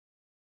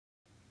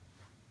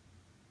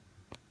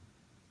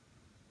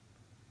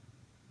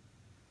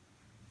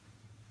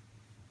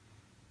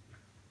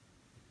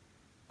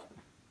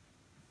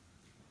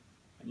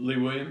Lee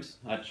Williams.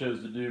 I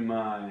chose to do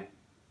my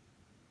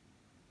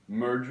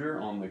merger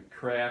on the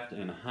Kraft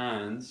and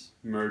Heinz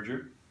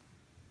merger.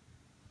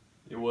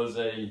 It was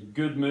a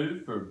good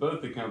move for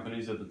both the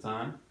companies at the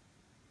time.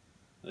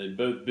 They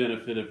both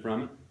benefited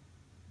from it.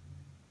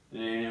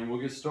 And we'll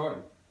get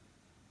started.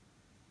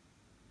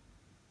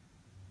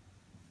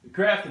 The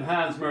Kraft and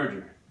Heinz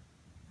merger.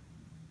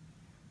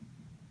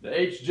 The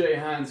H.J.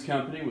 Heinz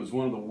Company was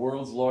one of the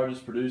world's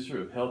largest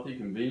producer of healthy,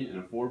 convenient,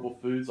 and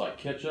affordable foods like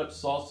ketchup,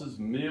 sauces,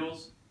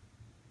 meals,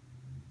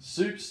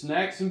 soups,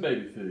 snacks, and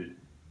baby food.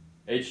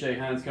 H.J.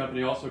 Heinz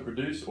Company also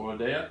produced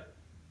Oradea,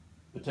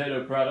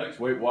 potato products,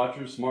 Weight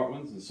Watchers, Smart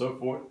Ones, and so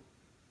forth.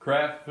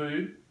 Kraft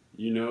food,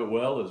 you know it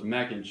well as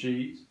mac and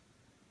cheese.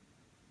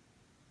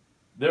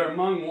 They're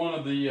among one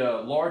of the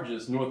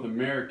largest North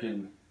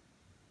American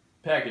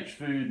packaged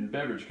food and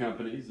beverage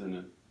companies, and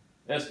an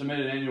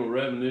estimated annual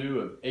revenue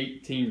of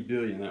 $18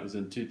 billion. That was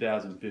in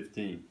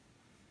 2015.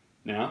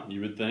 Now,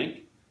 you would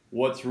think,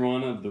 what's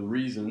one of the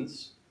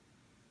reasons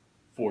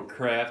for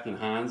Kraft and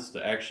Heinz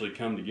to actually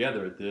come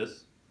together at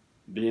this,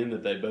 being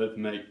that they both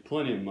make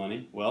plenty of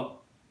money?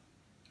 Well,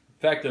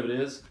 the fact of it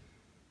is,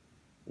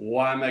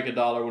 why make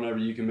 $1 whenever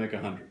you can make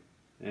 100?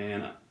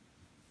 And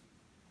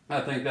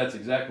I think that's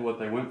exactly what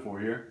they went for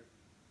here,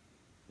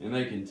 and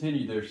they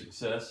continued their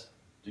success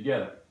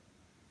together.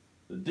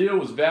 The deal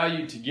was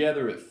valued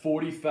together at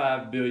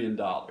 $45 billion.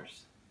 Now,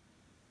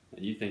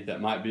 you think that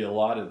might be a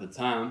lot at the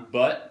time,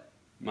 but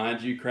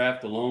mind you,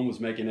 Kraft alone was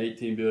making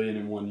 $18 billion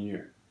in 1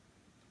 year.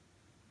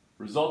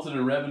 Resulted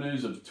in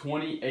revenues of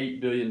 $28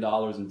 billion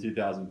in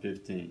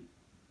 2015.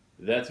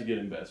 That's a good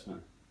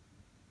investment.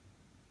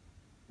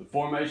 The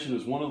formation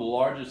is one of the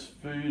largest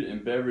food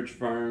and beverage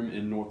firms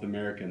in North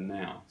America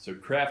now. So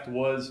Kraft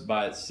was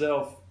by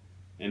itself,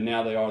 and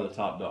now they are the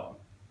top dog.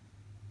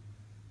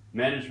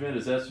 Management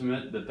has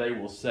estimated that they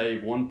will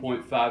save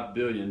 $1.5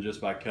 billion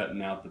just by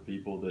cutting out the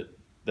people that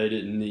they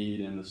didn't need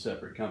in the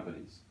separate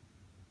companies.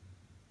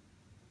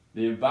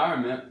 The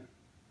environment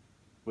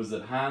was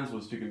that Heinz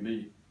was to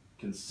be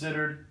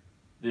considered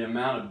the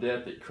amount of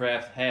debt that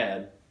Kraft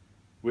had,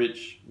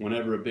 which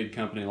whenever a big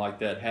company like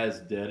that has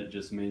debt, it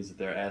just means that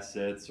their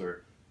assets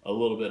are a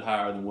little bit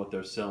higher than what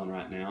they're selling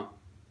right now.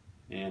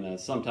 And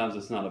sometimes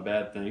it's not a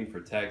bad thing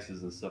for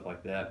taxes and stuff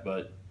like that,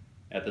 but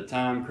at the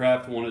time,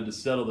 Kraft wanted to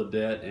settle the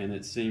debt, and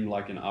it seemed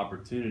like an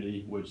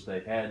opportunity which they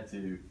had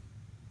to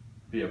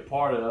be a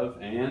part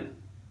of, and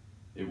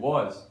it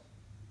was.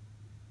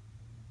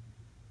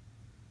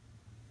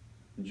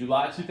 In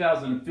July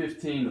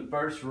 2015, the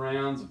first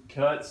rounds of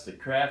cuts to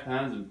Kraft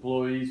Heinz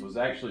employees was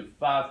actually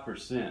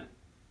 5%.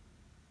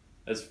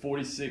 That's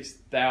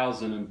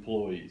 46,000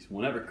 employees.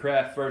 Whenever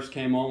Kraft first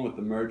came on with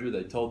the merger,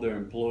 they told their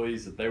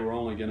employees that they were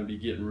only going to be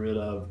getting rid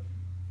of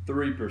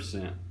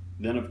 3%.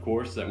 Then, of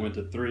course, that went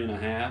to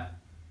 3.5%.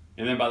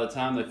 And then by the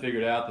time they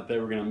figured out that they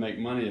were going to make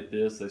money at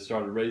this, they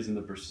started raising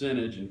the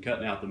percentage and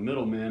cutting out the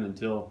middlemen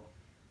until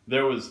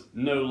there was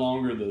no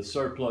longer the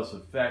surplus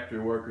of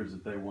factory workers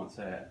that they once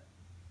had.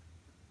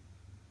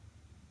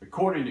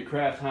 According to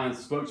Kraft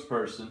Heinz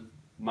spokesperson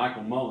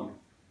Michael Mullen,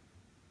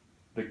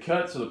 the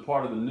cuts are the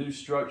part of the new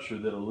structure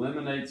that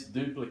eliminates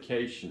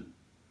duplication,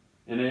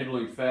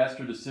 enabling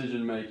faster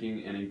decision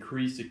making and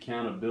increased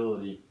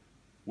accountability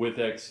with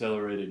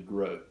accelerated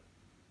growth.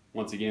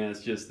 Once again,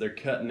 it's just they're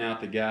cutting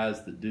out the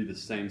guys that do the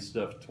same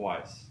stuff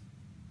twice.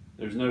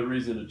 There's no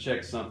reason to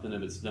check something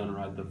if it's done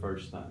right the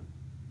first time,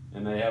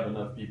 and they have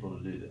enough people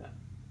to do that.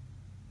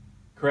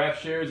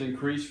 Kraft shares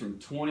increased from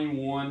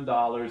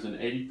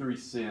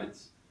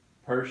 $21.83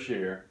 per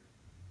share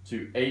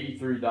to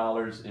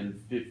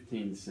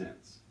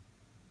 $83.15.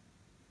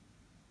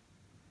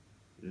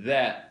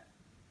 That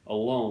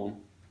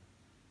alone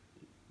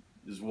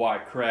is why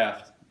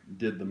Kraft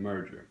did the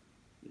merger.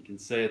 You can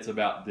say it's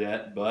about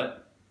debt,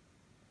 but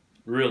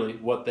really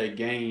what they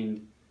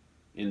gained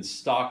in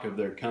stock of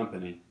their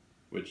company,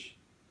 which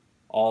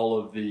all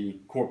of the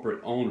corporate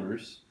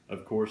owners,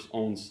 of course,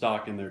 own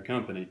stock in their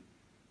company,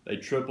 they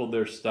tripled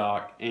their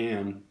stock,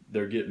 and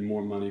they're getting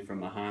more money from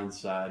the Heinz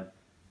side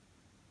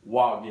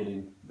while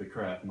getting the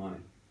Kraft money.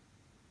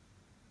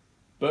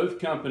 Both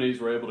companies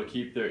were able to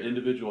keep their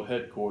individual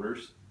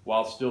headquarters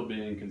while still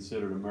being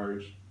considered a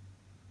merge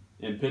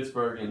in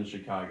Pittsburgh and in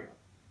Chicago.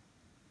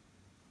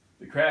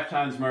 The Kraft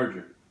Heinz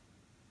merger.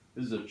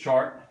 This is a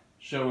chart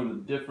showing the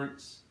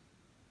difference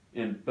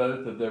in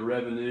both of their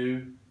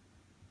revenue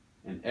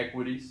and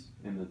equities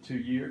in the 2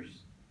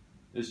 years.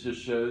 This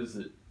just shows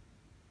that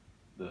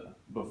the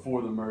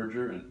before the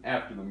merger and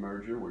after the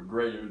merger were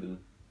greater than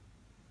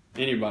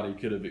anybody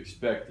could have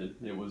expected.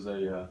 It was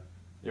a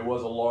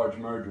large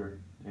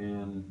merger,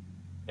 and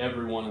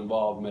everyone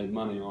involved made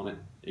money on it,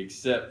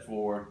 except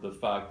for the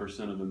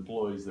 5% of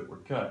employees that were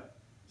cut,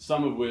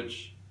 some of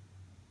which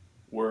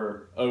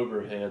were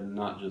overhead,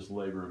 not just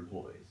labor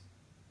employees.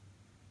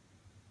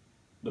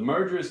 The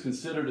merger is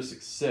considered a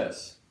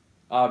success,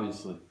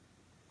 obviously,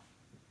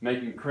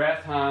 making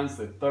Kraft Heinz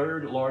the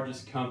third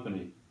largest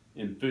company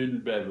in food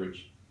and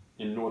beverage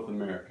in North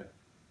America,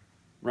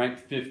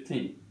 ranked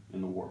 15th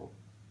in the world.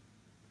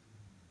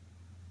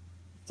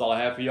 That's all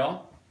I have for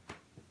y'all.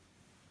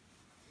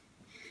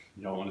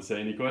 Y'all want to say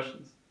any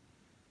questions?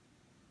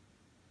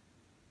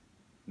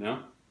 No?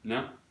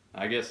 No?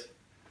 I guess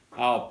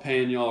I'll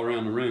pan y'all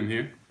around the room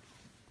here.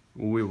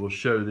 We will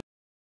show this.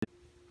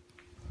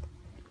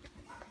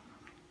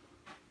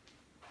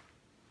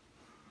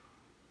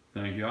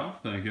 Thank y'all.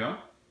 Thank y'all.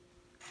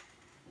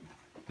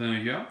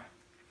 Thank y'all.